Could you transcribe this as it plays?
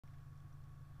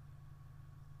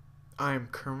I'm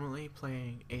currently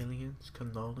playing Aliens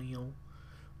Colonial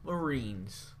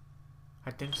Marines. I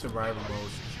think survival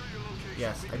mode.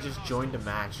 Yes, I just joined the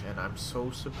match and I'm so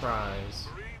surprised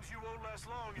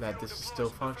that this is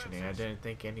still functioning. I didn't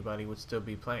think anybody would still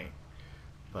be playing.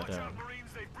 But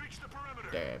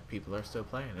people are still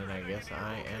playing, and I guess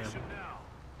I am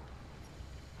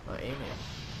an alien.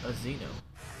 A Xeno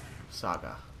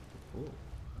Saga. Ooh.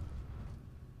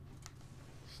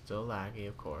 Still laggy,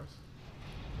 of course.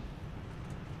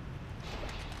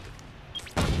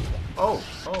 Oh.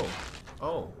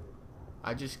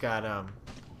 I just got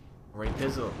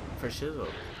rapizzle for shizzle.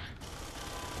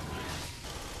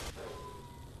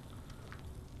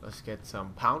 Let's get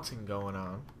some pouncing going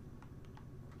on.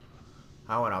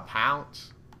 I wanna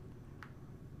pounce.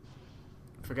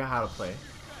 Forgot how to play,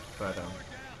 but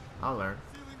I'll learn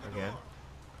again.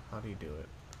 How do you do it?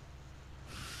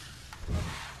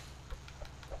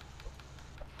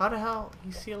 How the hell?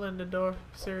 He's sealing the door?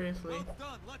 Seriously?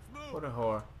 What a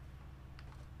whore.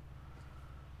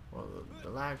 Well, the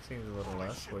lag seems a little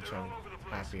less, which I'm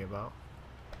happy about.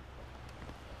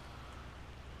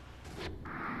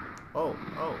 Oh.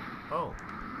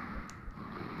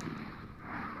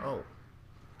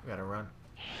 I gotta run.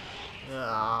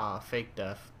 Ah, fake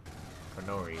death. For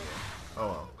no reason. Oh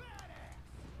well.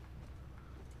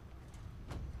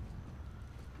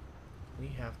 We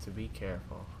have to be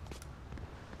careful.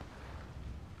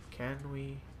 Can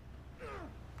we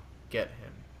get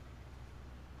him?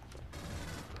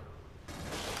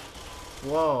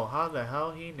 Whoa, how the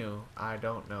hell he knew? I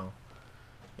don't know.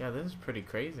 Yeah, this is pretty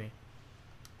crazy.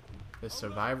 This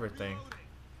survivor thing.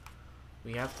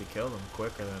 We have to kill them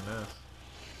quicker than this.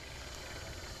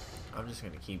 I'm just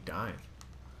gonna keep dying.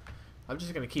 I'm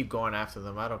just gonna keep going after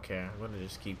them. I don't care. I'm gonna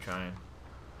just keep trying.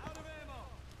 I'm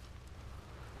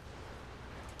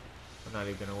not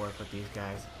even gonna work with these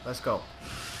guys. Let's go.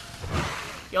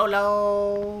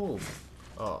 YOLO!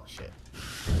 Oh, shit.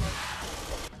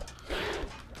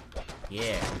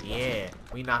 Yeah.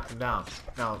 We knocked him down.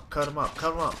 Now, cut him up.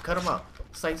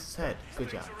 Slice his head. Good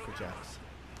job.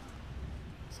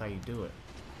 That's how you do it.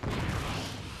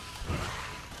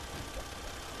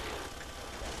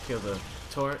 Kill the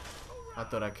turret. I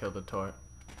thought I killed the turret.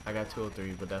 I got 2 or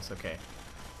 3, but that's okay.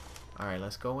 Alright,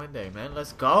 let's go in there, man.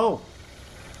 Let's go!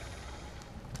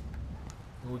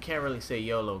 We can't really say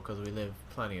YOLO because we live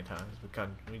plenty of times.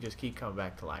 We just keep coming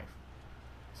back to life.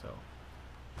 So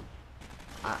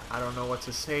I don't know what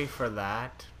to say for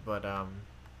that, but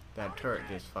that turret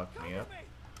just fucked me up.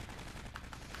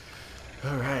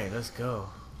 Alright, let's go.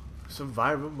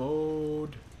 Survivor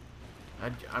mode.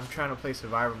 I'm trying to play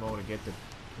survivor mode to get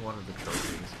one of the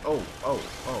trophies. Oh,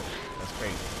 that's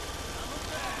crazy.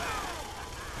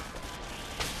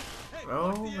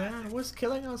 Oh man, what's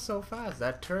killing us so fast?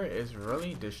 That turret is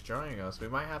really destroying us. We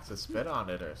might have to spit on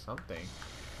it or something.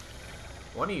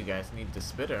 One of you guys need the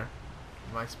spitter.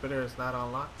 My spitter is not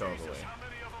unlocked all the way.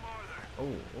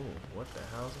 Oh, what the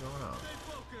hell's going on?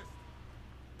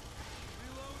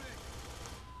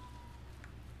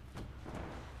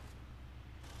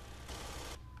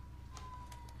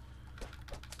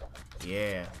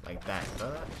 Yeah, like that.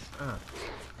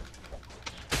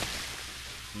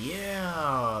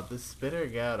 Yeah, the spitter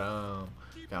got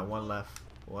one left.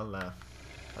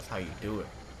 That's how you do it.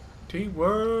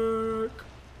 Teamwork.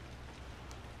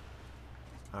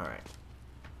 Alright.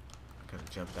 I'm gonna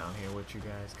jump down here with you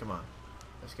guys. Come on.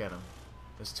 Let's get them.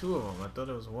 There's 2 of them. I thought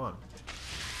it was 1.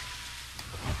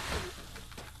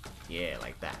 Yeah,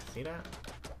 like that. See that?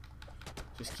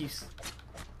 Just keep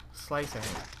slicing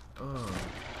him.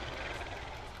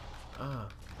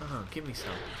 Give me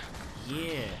some.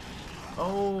 Yeah.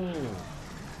 Oh,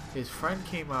 his friend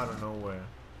came out of nowhere.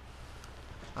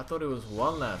 I thought it was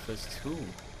 1 left. It's 2.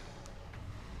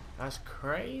 That's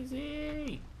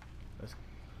crazy.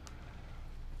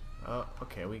 Oh,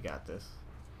 okay, we got this.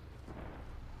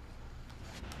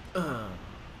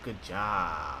 Good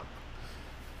job.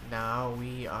 Now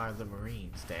we are the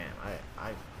Marines. Damn,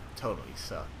 I totally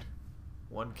sucked.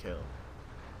 1 kill.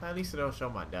 At least it don't show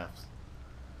my deaths.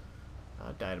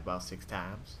 I died about 6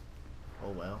 times. Oh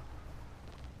well.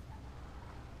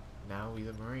 Now we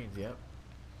the Marines, yep.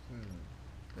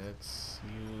 Let's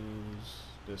use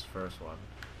this first one.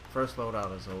 First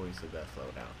loadout is always the best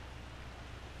loadout.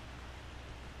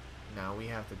 Now we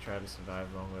have to try to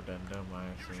survive longer than them, I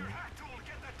assume.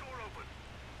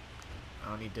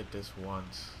 I only did this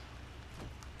once.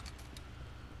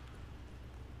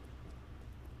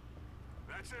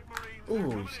 Ooh,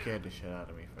 he scared the shit out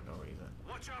of me for no reason.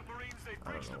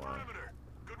 I don't know why.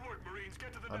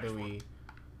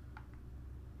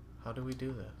 How do we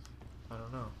do this? I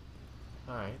don't know.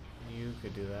 Alright, you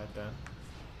could do that then.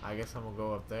 I guess I'm gonna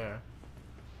go up there.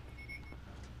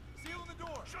 Seal the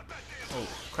door. Shut that damn Oh,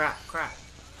 crap, crap.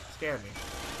 Scared me.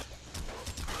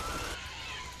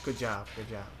 Good job, good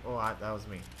job. Oh, that was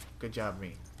me. Good job,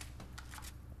 me.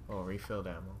 Oh, refilled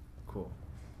ammo. Cool.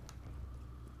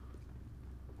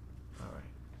 Alright.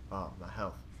 Oh, my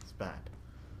health. It's bad.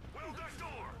 Weld that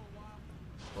door.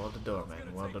 Weld the door,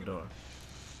 man. Weld the door.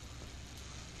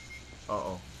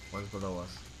 Uh-oh. One's below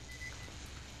us.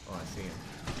 Oh, I see him.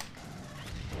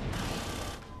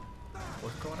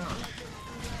 What's going on?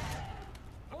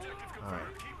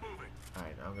 Alright.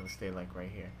 Alright, I'm gonna stay like right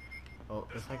here. Oh,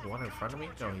 there's like one in front of me?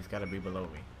 No, he's gotta be below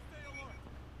me.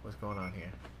 What's going on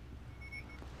here?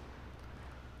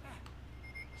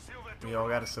 We all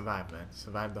gotta survive, man.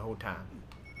 Survive the whole time.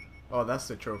 Oh, that's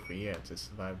the trophy, yeah, to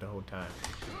survive the whole time.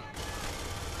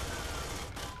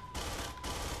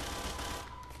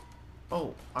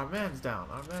 Oh, our man's down.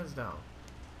 Our man's down.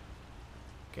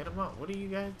 Get him up. What are you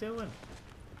guys doing?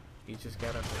 He just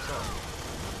got up himself.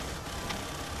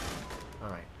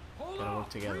 Alright. Gotta work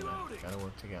together, man. Gotta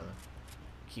work together.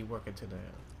 Keep working to the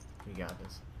end. We got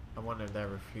this. I wonder if that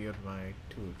refueled my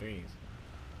 2 or 3s.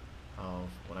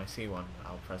 When I see one,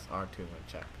 I'll press R2 and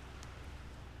check.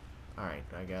 Alright,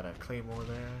 I got a claymore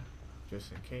there,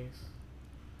 just in case.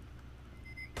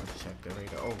 Let's check the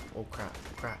radar. Oh crap,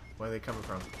 crap. Where are they coming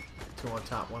from? 2 on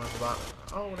top, 1 on the bottom.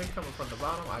 Oh, they coming from the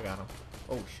bottom? I got them.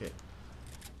 Oh shit.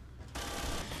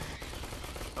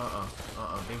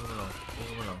 Leave him alone. Leave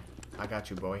him alone. I got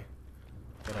you, boy.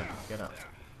 Get up, get up.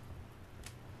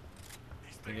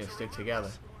 We need to stick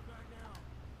together.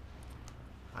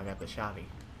 I got the shotty.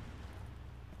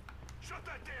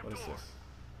 What is this?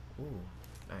 Ooh,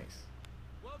 nice.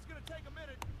 Well, it's gonna take a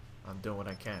minute. I'm doing what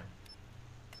I can.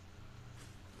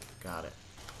 Got it.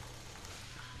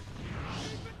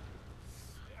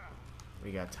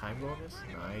 We got time bonus?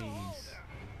 Nice.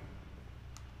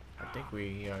 I think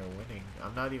we are winning.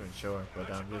 I'm not even sure, but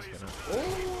I'm just gonna...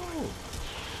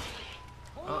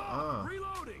 Oh!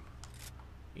 Reloading.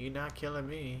 You're not killing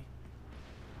me.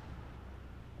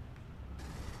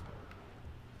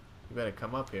 You better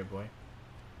come up here, boy.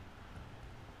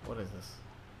 What is this?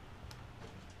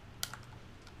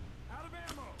 Out of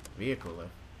ammo. Vehicle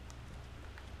lift.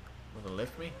 Wanna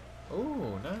lift me?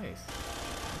 Ooh, nice.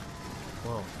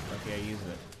 Whoa, lucky I used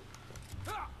it.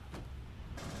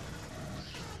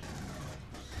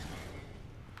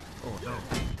 Oh no.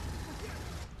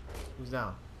 Who's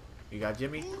down? You got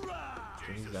Jimmy?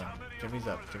 Jimmy's down. Jimmy's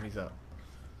up. Jimmy's up.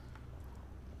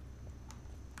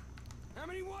 How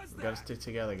many was that? We gotta stick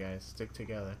together, guys. Stick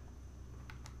together.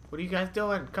 What are you guys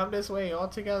doing? Come this way. All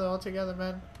together,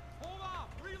 man. Hold on.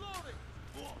 Reloading.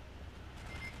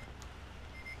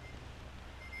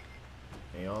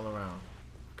 They all around.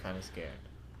 Kind of scared.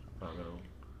 But I'm gonna...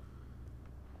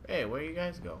 Hey, where you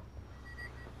guys go?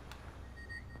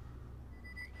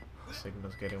 The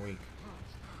signal's getting weak.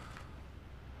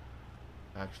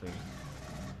 Actually...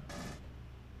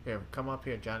 Here, come up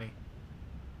here, Johnny.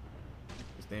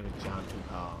 His name is John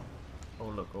Tuhal. Oh,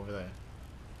 look, over there.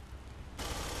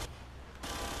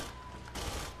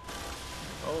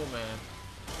 Oh, man.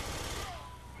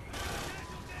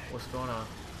 What's going on?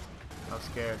 I'm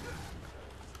scared.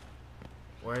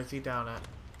 Where is he down at?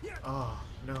 Oh,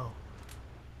 no.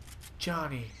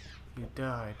 Johnny, you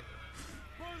died.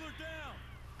 Boiler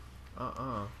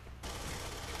down.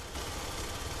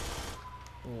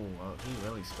 Ooh, well, he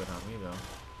really spit on me, though.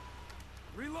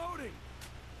 Reloading.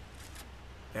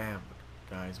 Damn,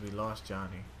 guys, we lost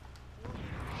Johnny.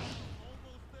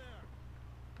 Almost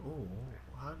there. Ooh,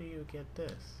 how do you get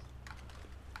this?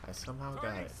 I somehow got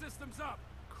Target it. systems up.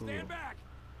 Cool. Stand back.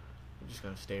 I'm just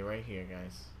gonna stay right here,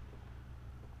 guys.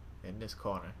 In this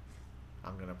corner.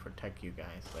 I'm gonna protect you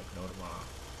guys like no tomorrow.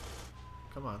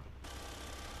 Come on.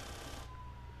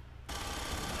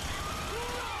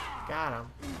 Got him.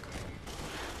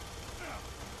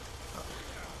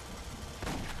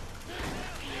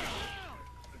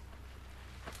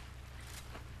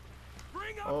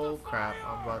 Oh crap,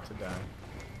 I'm about to die.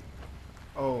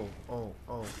 Oh.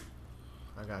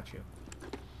 I got you.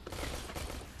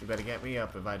 You better get me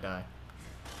up if I die.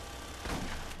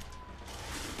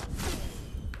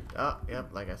 Oh, yep,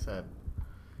 like I said.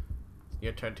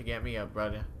 Your turn to get me up,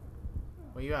 brother.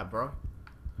 Where you at, bro?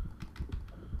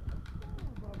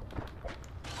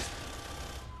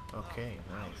 Okay,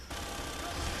 nice.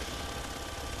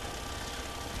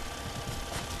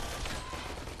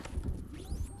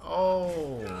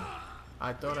 Oh,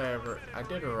 I thought I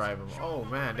did revive him. Oh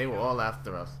man, they were all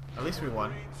after us. At least we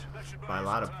won by a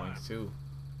lot of points too.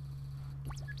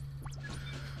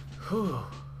 Whew,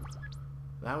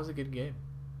 that was a good game.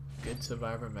 Good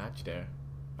survivor match there.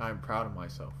 I'm proud of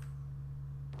myself.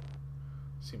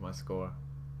 See my score.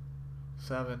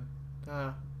 7.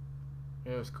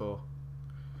 It was cool.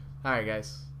 Alright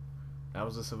guys. That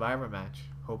was a survivor match.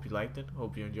 Hope you liked it.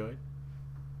 Hope you enjoyed.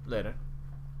 Later.